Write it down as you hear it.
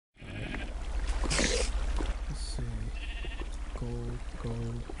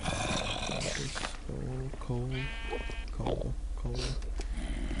Gold. Gold. Coal. Coal. Coal.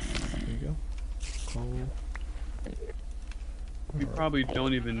 There you go. Coal. We Alright. probably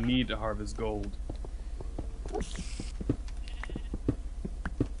don't even need to harvest gold. What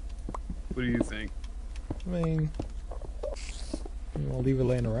do you think? I mean, you won't leave it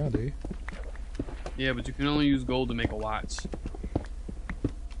laying around, do you? Yeah, but you can only use gold to make a watch.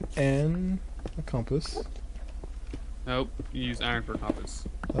 And a compass. Nope, you use iron for a compass.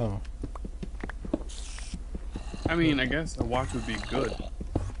 Oh. I mean, I guess a watch would be good,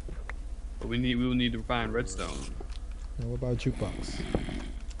 but we will need to find redstone. And what about a jukebox?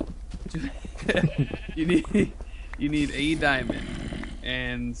 you need a diamond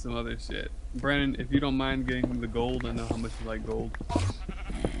and some other shit. Brandon, if you don't mind getting the gold, I know how much you like gold.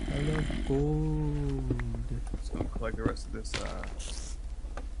 I love gold. Just gonna collect the rest of this.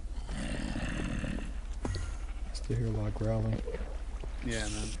 Still hear a lot of growling. Yeah,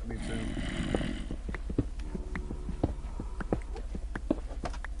 man, me too.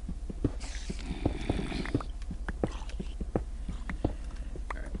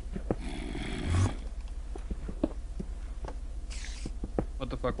 What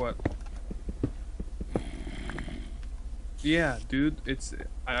the fuck, what? Yeah, dude,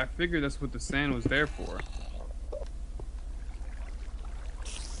 I figured that's what the sand was there for.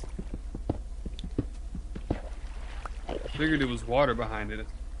 I figured it was water behind it. It's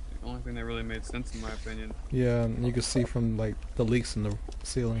the only thing that really made sense in my opinion. Yeah, and you can see from like the leaks in the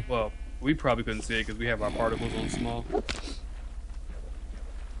ceiling. Well, we probably couldn't see it because we have our particles on small.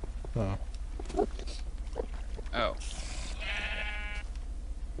 Oh. Oh.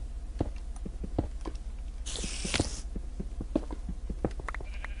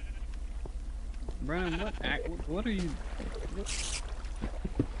 Brandon, what are you... What?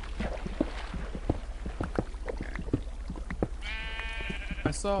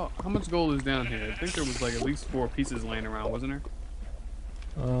 I saw... How much gold is down here? I think there was like at least 4 pieces laying around, wasn't there?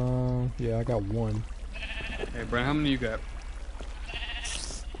 Yeah, I got one. Hey, Brandon, how many you got?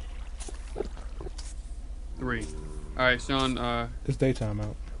 3. Alright, Sean, It's daytime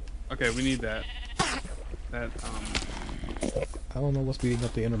out. okay, we need that. I don't know what's beating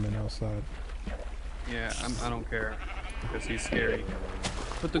up the Enderman outside. Yeah, I don't care because he's scary.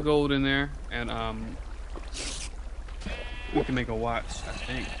 Put the gold in there, and we can make a watch. I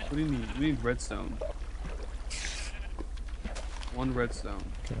think. What do you need? We need redstone. 1 redstone.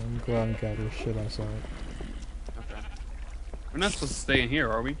 Okay, I'm gonna go out and gather shit outside. Okay. We're not supposed to stay in here,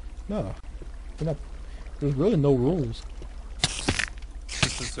 are we? No, we're not. There's really no rules.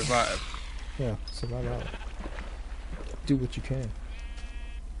 Just to survive. Yeah, survive out. Do what you can.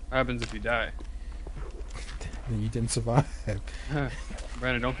 What happens if you die? Then you didn't survive.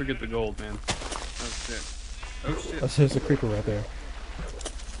 Brandon, don't forget the gold, man. Oh shit. Oh shit. There's a creeper right there.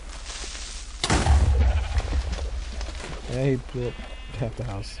 Yeah, he blew up half the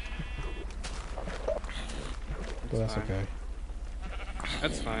house. But that's fine. okay.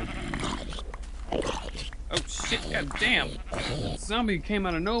 That's fine. Oh shit, god damn! Zombie came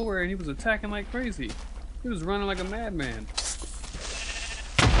out of nowhere and he was attacking like crazy. He was running like a madman.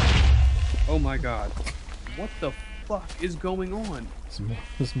 Oh my god. What the fuck is going on? There's more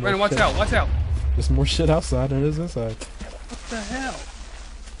Brandon, watch shit. out, watch out! There's more shit outside than there is inside. What the hell?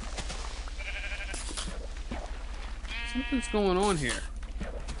 Something's going on here.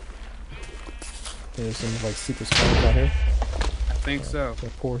 There's some like secret spawns out here. I think so.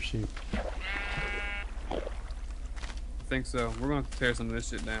 That poor sheep. I think so. We're gonna have to tear some of this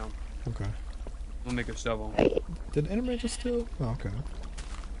shit down. Okay. We'll make a shovel. Did Enderman just steal? Oh, okay.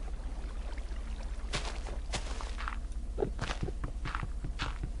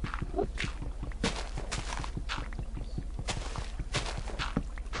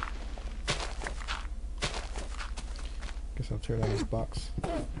 Guess I'll tear down this box.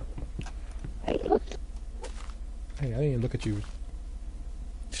 Hey, I didn't even look at you.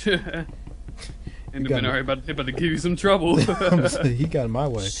 Enderman already about to give you some trouble. He got in my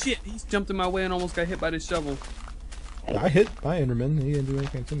way. Shit, he's jumped in my way and almost got hit by this shovel. I hit my Enderman. He didn't do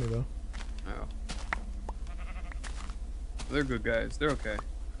anything to me though. Oh. They're good guys. They're okay.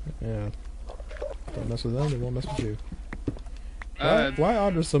 Yeah. Don't mess with them. They won't mess with you. Why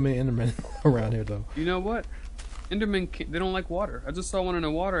are there so many Endermen around here though? You know what? Endermen, they don't like water. I just saw one in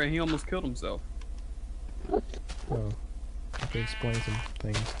the water and he almost killed himself. Oh, I can explain some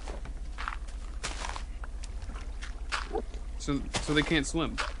things. So they can't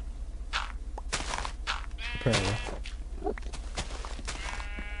swim. Apparently.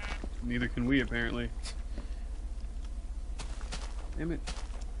 Neither can we, apparently. Damn it.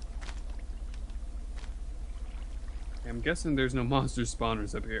 I'm guessing there's no monster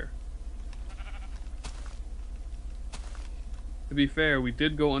spawners up here. To be fair, we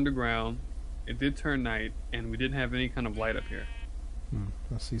did go underground. It did turn night, and we didn't have any kind of light up here.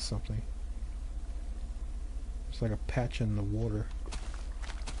 I see something. It's like a patch in the water.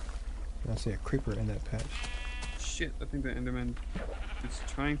 I see a creeper in that patch. Shit, I think the Enderman is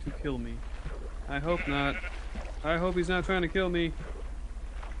trying to kill me. I hope not. I hope he's not trying to kill me.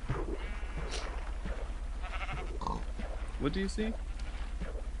 What do you see?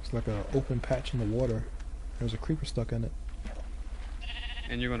 It's like an open patch in the water. There's a creeper stuck in it.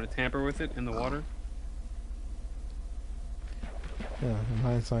 And you're going to tamper with it in the water? Yeah, in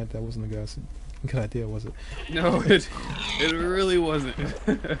hindsight, that wasn't a good idea, was it? No, it really wasn't.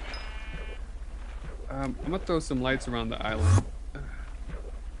 I'm going to throw some lights around the island.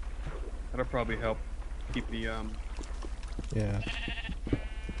 That'll probably help keep the Yeah.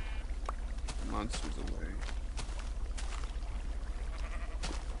 monsters away.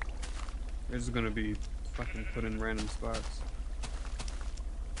 They're just going to be fucking put in random spots.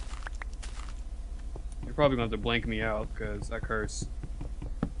 You're probably going to have to blank me out because I curse.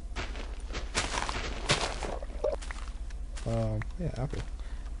 Yeah, apple.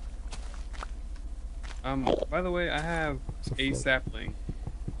 By the way, I have a sapling.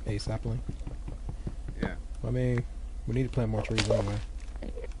 A sapling? Yeah. I mean, we need to plant more trees anyway.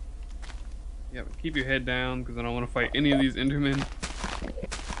 Yeah, but keep your head down because I don't want to fight any of these Endermen.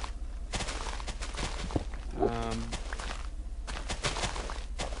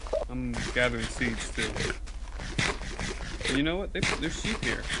 I'm gathering seeds too. And you know what? There's sheep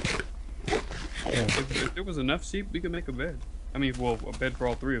here. Yeah. If there was enough sheep, we could make a bed. I mean, well, a bed for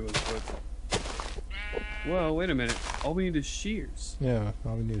all three of us, but... Well, wait a minute. All we need is shears. Yeah,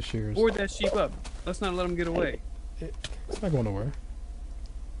 all we need is shears. Board that sheep up. Let's not let them get away. It's not going nowhere.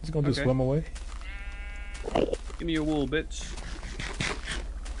 It's going to swim away. Give me your wool, bitch.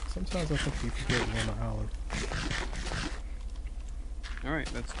 Sometimes I think you forget we're on the island. Alright,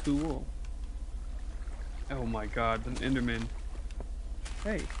 that's 2 wool. Oh my god, an Enderman.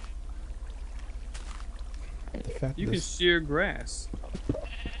 Hey. You can shear grass.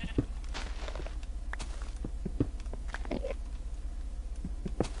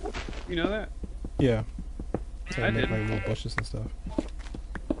 You know that? Yeah. So I make didn't. like little bushes and stuff.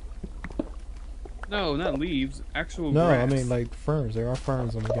 No, not leaves. Actual No, grass. I mean like ferns. There are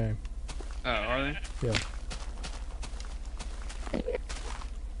ferns in the game. Are they? Yeah.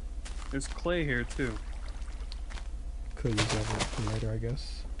 There's clay here too. Could use that later, I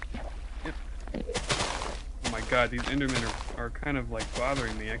guess. Yep. Oh my god, these Endermen are kind of like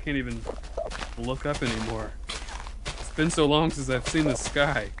bothering me. I can't even look up anymore. It's been so long since I've seen the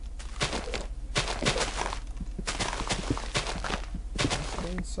sky. It's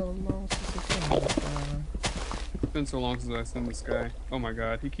been so long since I've seen the sky. Oh my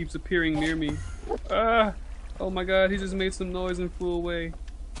god, he keeps appearing near me. Ah! Oh my god, he just made some noise and flew away.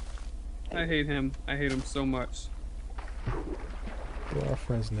 I hate him. I hate him so much. We're our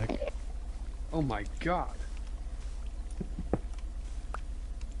friends, Nick. Oh my god.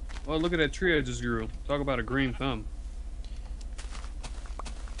 Well, look at that tree I just grew. Talk about a green thumb.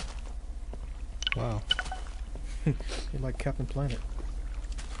 Wow. You're like Captain Planet.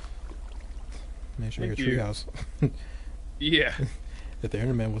 Make sure your treehouse. Yeah. That the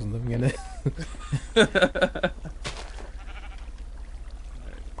Enderman wasn't living in it.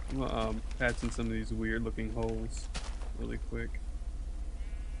 Well, patch in some of these weird looking holes really quick.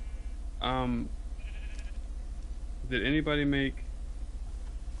 Did anybody make...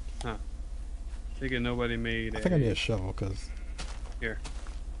 Huh. Take it nobody made I think I need a shovel, because... Here.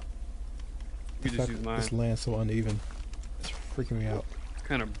 You can just use mine. This land's so uneven. It's freaking me out. It's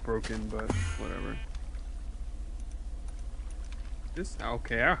kind of broken, but whatever.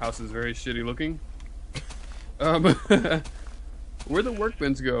 Okay, our house is very shitty looking. Where'd the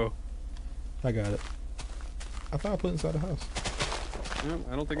workbench go? I got it. I thought I put it inside the house. No,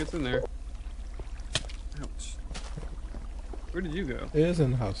 I don't think it's in there. Ouch. Where did you go? It is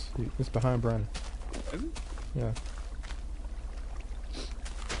in the house. It's behind Brandon. Is it? Yeah.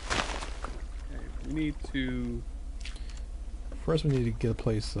 Okay, we need to... First we need to get a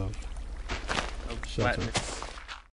place of shelter. Flatness.